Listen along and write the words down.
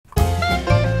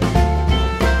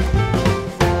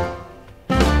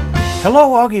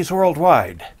Hello, Augies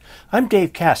Worldwide. I'm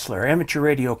Dave Kassler, amateur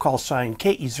radio call sign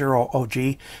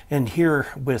KE0OG, and here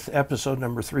with episode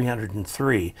number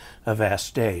 303 of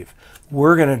Ask Dave.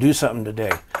 We're going to do something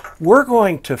today. We're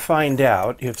going to find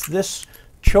out if this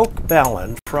choke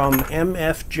Balun from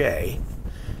MFJ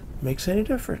makes any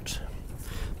difference.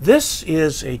 This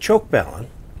is a choke Balun.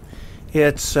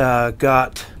 It's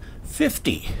got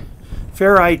 50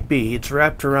 ferrite beads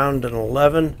wrapped around an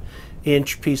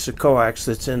 11-inch piece of coax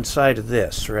that's inside of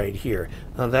this right here.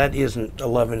 Now that isn't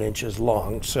 11 inches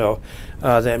long, so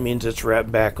that means it's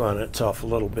wrapped back on itself a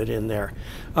little bit in there.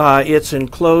 It's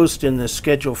enclosed in this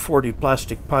Schedule 40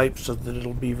 plastic pipe so that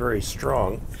it'll be very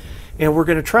strong. And we're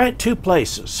going to try it two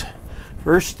places.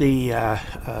 First, the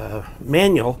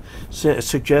manual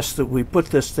suggests that we put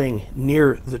this thing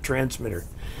near the transmitter.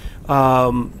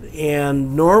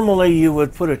 And normally you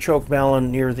would put a choke Balun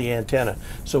near the antenna,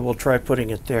 so we'll try putting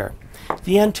it there.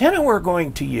 The antenna we're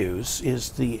going to use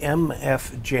is the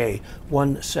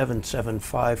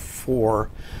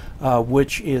MFJ-915,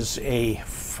 which is a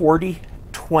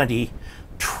 40-20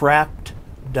 trapped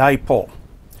dipole.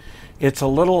 It's a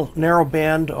little narrow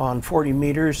band on 40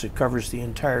 meters. It covers the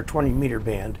entire 20-meter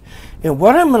band. And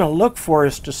what I'm going to look for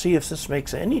is to see if this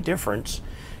makes any difference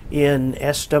in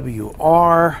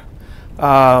SWR.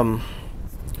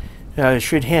 It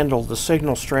should handle the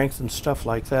signal strength and stuff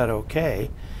like that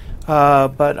okay.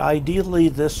 But ideally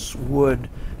this would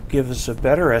give us a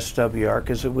better SWR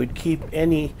because it would keep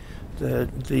the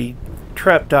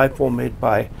trap dipole made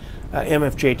by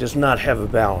MFJ does not have a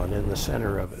Balun in the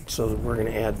center of it. So we're going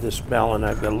to add this Balun.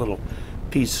 I've got a little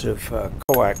piece of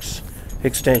coax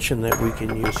extension that we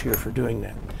can use here for doing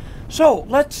that. So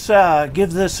let's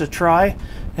give this a try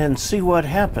and see what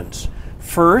happens.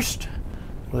 First,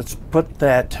 let's put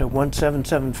that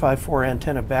 17754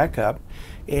 antenna back up,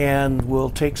 and we'll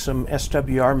take some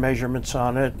SWR measurements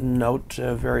on it and note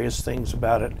various things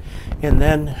about it. And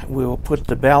then we'll put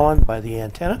the Balun by the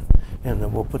antenna, and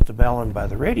then we'll put the Balun by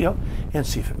the radio and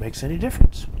see if it makes any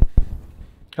difference.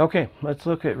 Okay, let's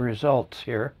look at results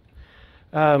here.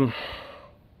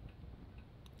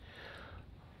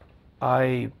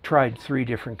 I tried three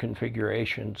different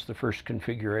configurations. The first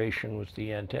configuration was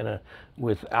the antenna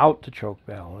without the choke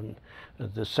Balun.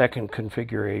 The second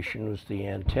configuration was the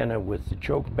antenna with the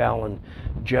choke Balun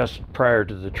just prior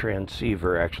to the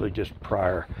transceiver, actually just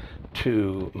prior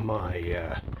to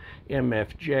my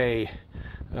MFJ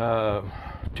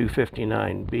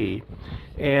 259B.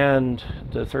 And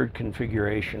the third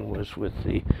configuration was with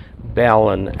the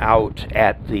Balun out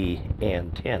at the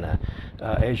antenna.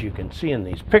 As you can see in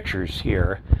these pictures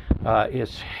here,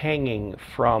 it's hanging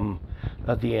from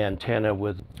the antenna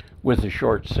with a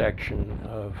short section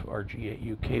of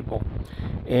RG8U cable.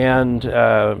 And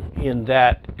in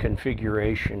that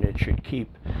configuration, it should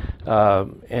keep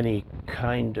any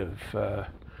kind of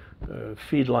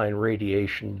feed line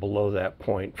radiation below that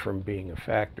point from being a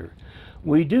factor.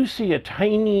 We do see a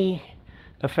tiny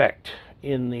effect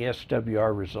in the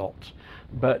SWR results,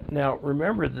 but now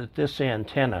remember that this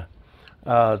antenna,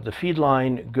 the feed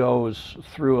line goes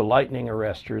through a lightning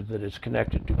arrestor that is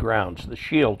connected to ground. So the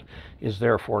shield is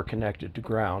therefore connected to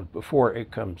ground before it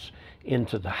comes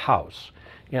into the house.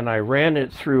 And I ran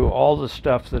it through all the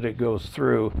stuff that it goes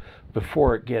through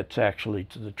before it gets actually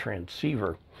to the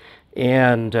transceiver.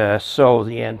 And so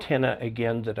the antenna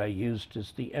again that I used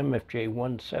is the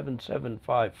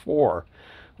MFJ-17754,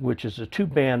 which is a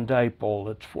two-band dipole.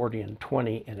 It's 40 and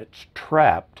 20, and it's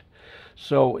trapped.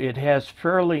 So it has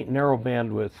fairly narrow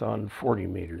bandwidth on 40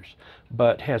 meters,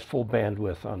 but has full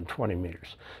bandwidth on 20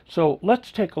 meters. So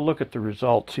let's take a look at the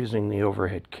results using the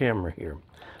overhead camera here.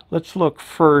 Let's look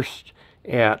first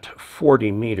at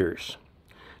 40 meters.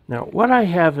 Now what I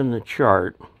have in the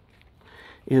chart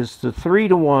is the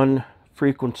 3-to-1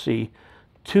 frequency,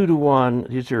 2-to-1,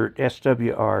 these are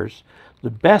SWRs,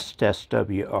 the best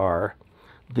SWR,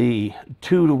 the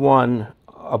 2-to-1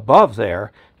 above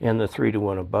there, and the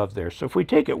 3-to-1 above there. So if we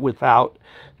take it without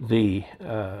the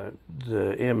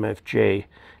MFJ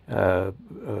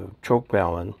choke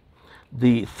Balun,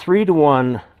 the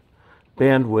 3-to-1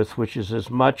 bandwidth, which is as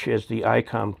much as the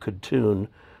ICOM could tune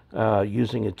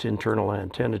using its internal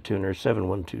antenna tuner,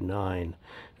 7129,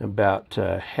 about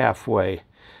halfway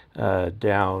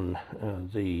down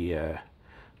the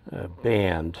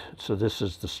band. So this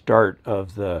is the start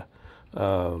of the,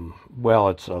 well,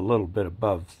 it's a little bit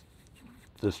above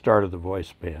the start of the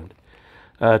voice band.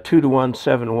 2-to-1,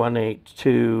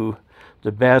 7182.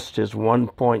 The best is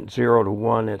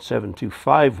 1.0-to-1 at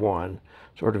 7251,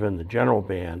 sort of in the general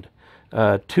band.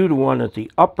 2-to-1 at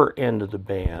the upper end of the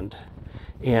band,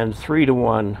 and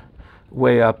 3-to-1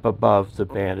 way up above the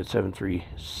band at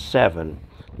 737.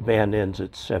 The band ends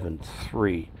at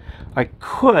 7.3. I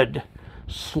could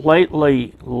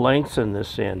slightly lengthen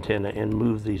this antenna and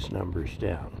move these numbers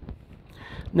down.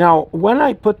 Now, when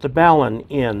I put the Balun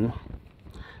in,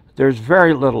 there's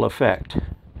very little effect.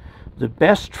 The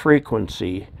best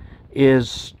frequency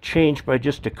is changed by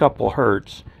just a couple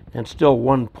hertz and still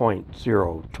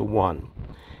 1.0 to 1.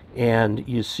 And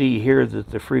you see here that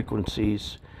the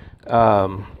frequencies,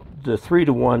 the 3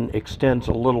 to 1 extends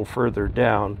a little further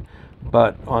down,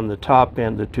 but on the top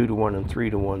end, the 2 to 1 and 3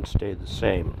 to 1 stay the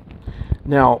same.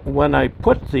 Now, when I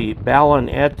put the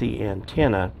Balun at the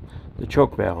antenna, the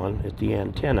choke Balun at the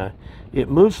antenna, it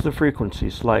moves the frequency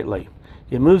slightly.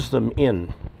 It moves them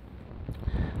in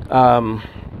on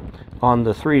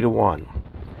the 3 to 1.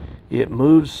 It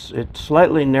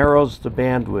slightly narrows the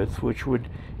bandwidth, which would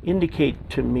indicate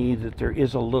to me that there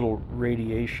is a little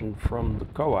radiation from the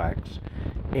coax,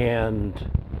 and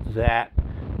that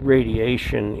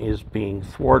radiation is being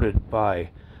thwarted by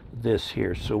this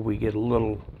here, so we get a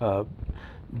little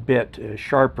bit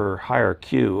sharper, higher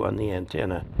Q on the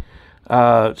antenna.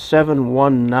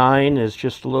 719 is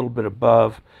just a little bit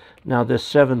above. Now this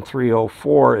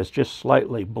 7304 is just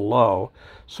slightly below.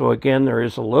 So again, there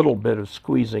is a little bit of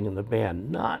squeezing in the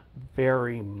band. Not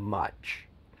very much.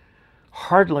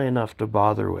 Hardly enough to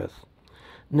bother with.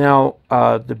 Now,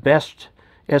 the best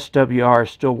SWR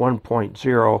is still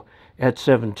 1.0 at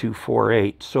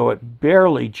 7248. So it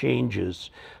barely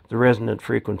changes the resonant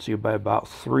frequency by about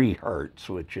 3 hertz,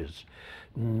 which is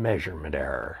measurement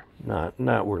error.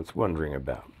 Not worth wondering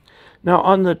about. Now,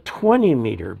 on the 20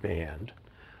 meter band,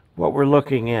 what we're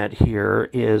looking at here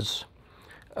is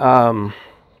the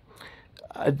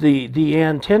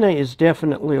antenna is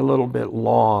definitely a little bit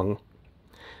long.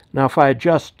 Now, if I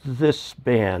adjust this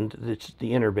band, it's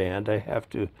the inner band, I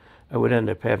would end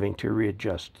up having to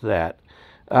readjust that.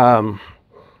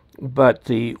 But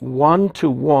the 1 to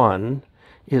 1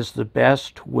 is the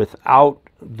best without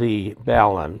the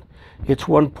Balun. It's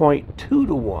 1.2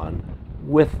 to 1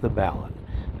 with the Balun.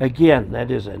 Again,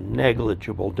 that is a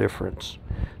negligible difference.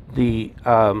 The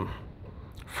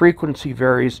frequency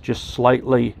varies just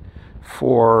slightly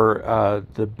for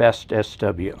the best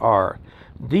SWR.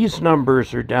 These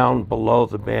numbers are down below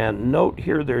the band. Note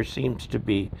here there seems to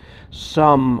be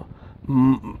some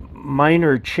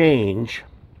minor change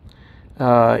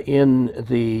in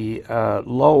the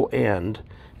low end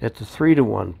at the 3 to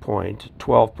 1 point,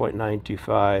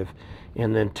 12.925,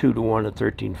 and then 2 to 1 at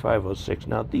 13.506.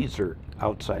 Now these are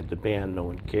outside the band, no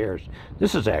one cares.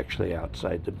 This is actually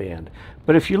outside the band.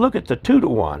 But if you look at the 2 to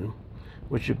 1,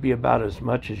 which would be about as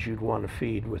much as you'd want to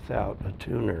feed without a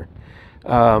tuner,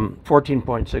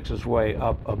 14.6 is way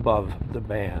up above the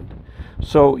band.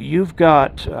 So you've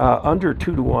got under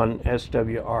 2 to 1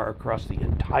 SWR across the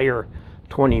entire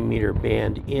 20 meter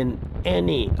band in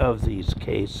any of these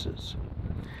cases.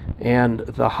 And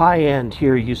the high end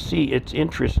here, you see, it's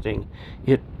interesting.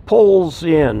 It pulls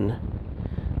in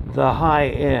the high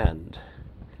end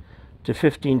to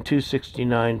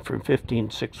 15,269 from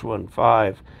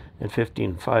 15,615 and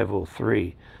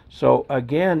 15,503. So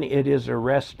again, it is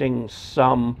arresting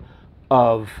some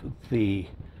of the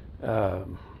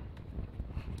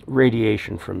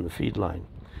radiation from the feed line.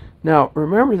 Now,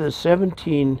 remember the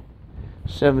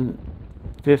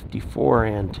 17754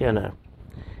 antenna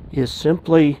is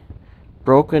simply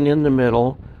broken in the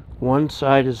middle. One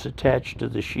side is attached to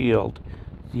the shield.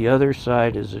 The other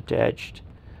side is attached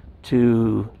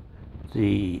to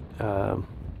the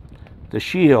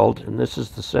shield, and this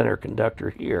is the center conductor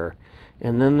here.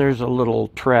 And then there's a little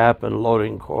trap and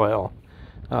loading coil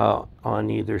on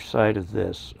either side of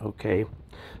this, okay?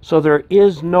 So there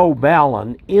is no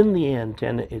Balun in the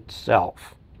antenna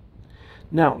itself.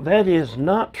 Now, that is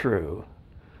not true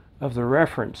of the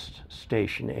reference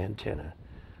station antenna,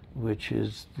 which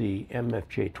is the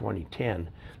MFJ-915.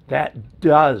 That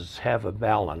does have a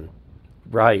Balun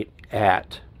right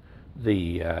at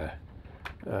the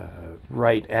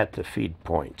feed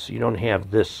points. You don't have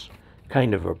this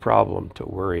kind of a problem to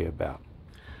worry about.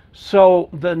 So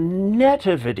the net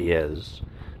of it is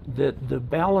that the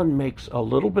Balun makes a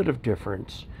little bit of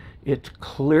difference. It's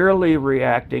clearly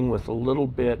reacting with a little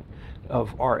bit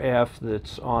of RF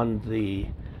that's on the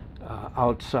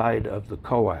outside of the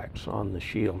coax, on the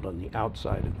shield, on the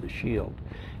outside of the shield.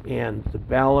 And the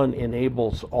Balun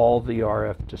enables all the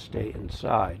RF to stay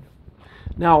inside.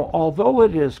 Now, although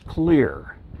it is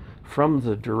clear from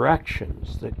the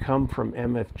directions that come from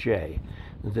MFJ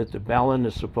that the Balun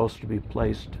is supposed to be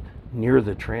placed near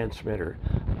the transmitter,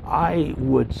 I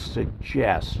would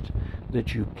suggest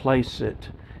that you place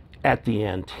it at the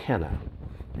antenna.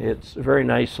 It's very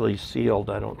nicely sealed.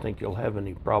 I don't think you'll have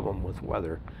any problem with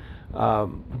weather.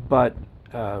 But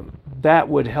that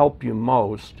would help you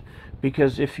most,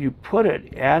 because if you put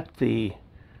it at the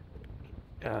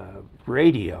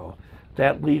radio,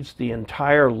 that leaves the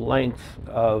entire length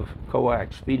of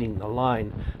coax feeding the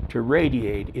line to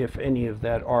radiate if any of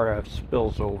that RF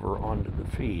spills over onto the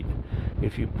feed.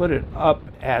 If you put it up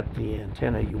at the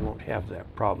antenna, you won't have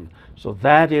that problem. So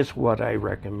that is what I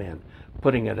recommend,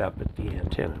 putting it up at the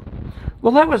antenna.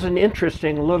 Well, that was an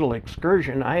interesting little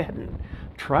excursion. I hadn't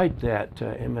tried that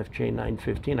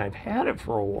MFJ-915. I've had it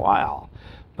for a while,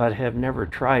 but have never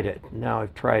tried it. Now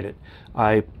I've tried it.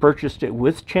 I purchased it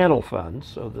with channel funds,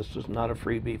 so this is not a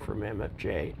freebie from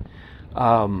MFJ.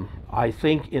 I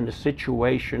think in a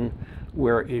situation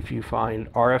where if you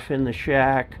find RF in the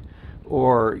shack,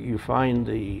 or you find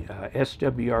the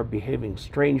SWR behaving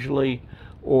strangely,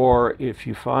 or if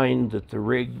you find that the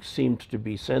rig seems to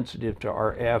be sensitive to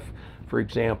RF, for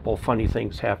example, funny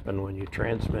things happen when you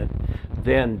transmit,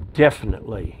 then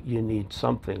definitely you need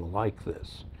something like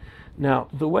this. Now,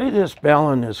 the way this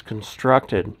Balun is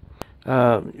constructed,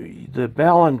 the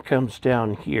Balun comes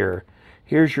down here.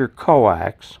 Here's your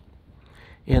coax,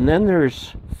 and then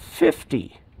there's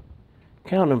 50,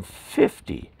 count them,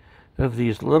 50 of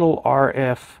these little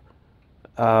RF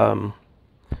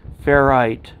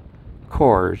ferrite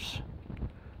cores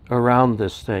around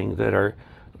this thing that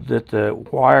the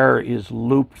wire is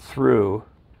looped through,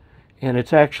 and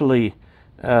it's actually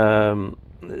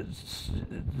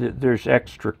there's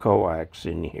extra coax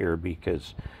in here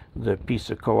because the piece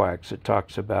of coax it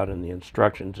talks about in the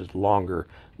instructions is longer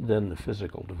than the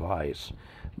physical device.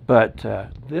 But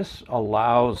this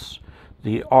allows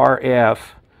the RF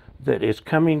that is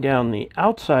coming down the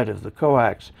outside of the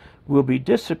coax will be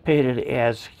dissipated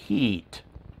as heat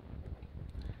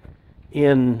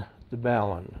in the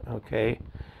Balun, okay?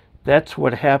 That's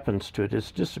what happens to it.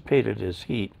 It's dissipated as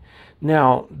heat.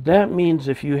 Now, that means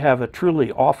if you have a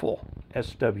truly awful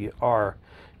SWR,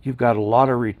 you've got a lot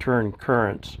of return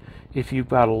currents. If you've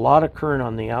got a lot of current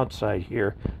on the outside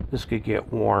here, this could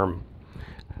get warm.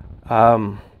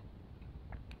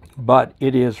 But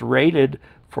it is rated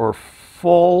for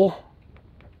full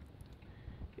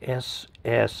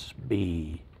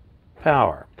SSB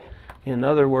power. In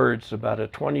other words, about a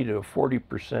 20 to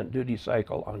 40% duty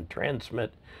cycle on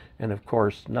transmit, and of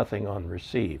course nothing on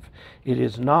receive. It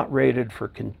is not rated for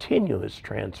continuous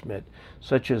transmit,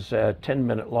 such as a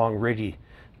 10-minute long radio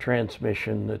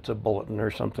transmission that's a bulletin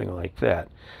or something like that.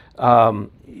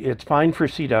 It's fine for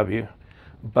CW,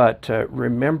 but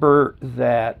remember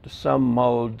that some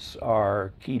modes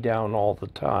are key down all the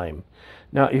time.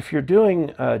 Now, if you're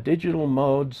doing digital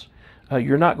modes,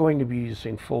 you're not going to be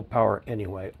using full power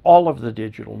anyway. All of the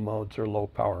digital modes are low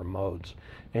power modes,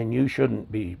 and you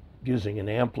shouldn't be using an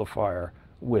amplifier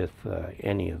with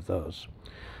any of those.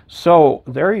 So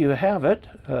there you have it,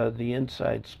 the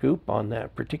inside scoop on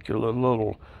that particular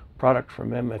little product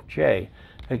from MFJ.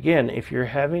 Again, if you're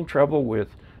having trouble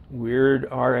with weird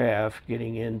RF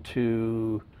getting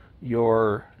into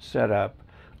your setup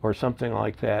or something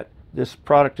like that, this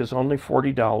product is only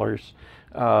 $40.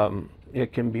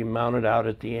 It can be mounted out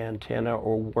at the antenna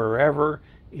or wherever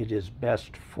it is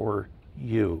best for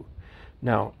you.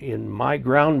 Now, in my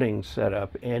grounding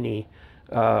setup, any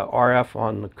RF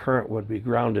on the current would be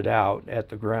grounded out at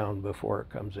the ground before it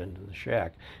comes into the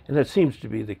shack. And that seems to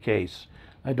be the case.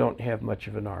 I don't have much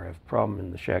of an RF problem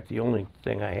in the shack. The only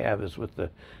thing I have is with the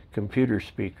computer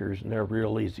speakers, and they're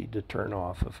real easy to turn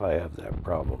off if I have that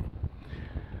problem.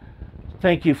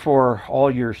 Thank you for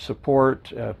all your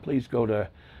support. Please go to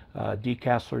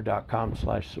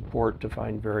dcasler.com/support to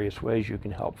find various ways you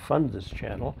can help fund this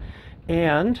channel.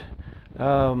 And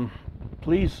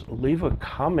please leave a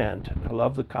comment. I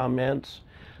love the comments.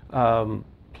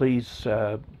 Please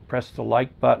press the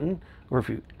like button, or if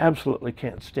you absolutely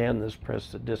can't stand this,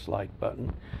 press the dislike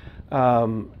button.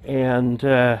 And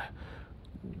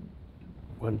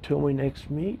until we next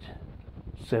meet,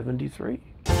 73.